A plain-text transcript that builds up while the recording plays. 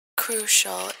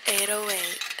Crucial 808.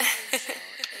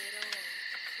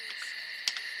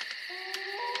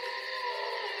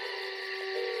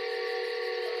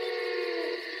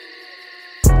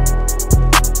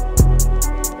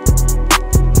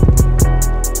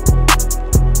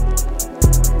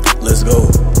 Let's go.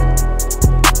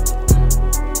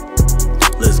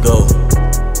 Let's go.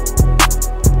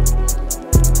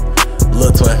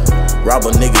 LilTwiin, rob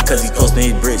a nigga cause he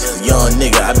posting his bricks. Young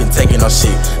nigga, I been taking off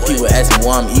shit. People ask me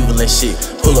why I'm evil and shit.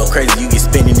 Pull up crazy, you get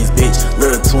spinning this bitch.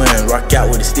 LilTwiin, rock out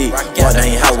with a stick. Walk down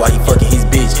his house while he fucking his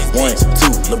bitch. 1,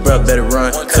 2, lil' bruh better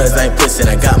run, cause I ain't pussy and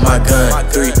I got my gun.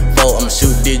 3, 4, I'ma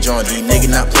shoot this joint. These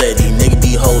niggas not play, these niggas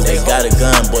be hoes. They got a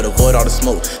gun, but avoid all the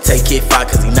smoke. Take kid 5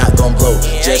 cause he not gon' blow.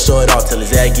 Just show it off till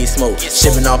his ass get smoked.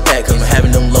 Shipping off pack cause I'm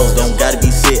having them lows. Don't gotta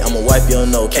be sick, I'ma wipe your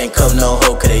nose. Can't cover no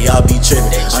hoe cause they all be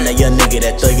trippin'. I'm that young nigga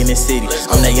that thug in the city.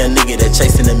 I'm that young nigga that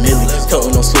chasing the milli.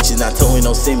 Toting no switches, not toting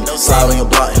no semi. Slide on your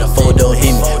block and a photo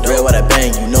hit me. Red what I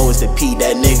bang, you know it's a P.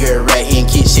 That nigga a rat, he ain't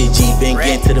kid shit G. Been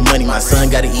getting to the money, my son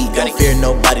gotta eat. Don't fear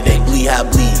nobody, they bleed how I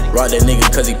bleed. Rock that nigga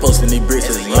cause he posting these bricks.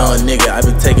 As a young nigga, I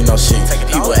been taking off shit.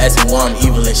 People asking why I'm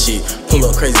evil and shit. Pull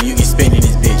up crazy, you get spinning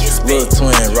this bitch.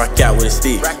 LilTwiin, rock out with a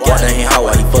stick. Walk down his house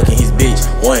while he fucking his bitch.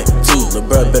 1, 2, lil'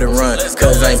 bruh better run,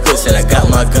 cause I ain't pussy and I got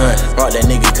my gun. Rock that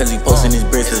nigga cause he posting his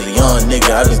bricks. As a young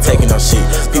nigga, I been taking off shit.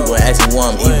 People asking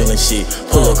why I'm evil and shit.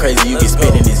 Pull up crazy, you get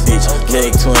spinning this bitch.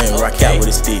 LilTwiin, rock out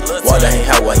with a stick. Walk down his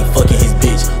house while he fucking his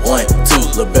bitch. 1,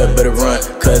 2, lil' bruh better run,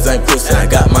 cause I ain't pussy and I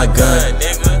got my gun.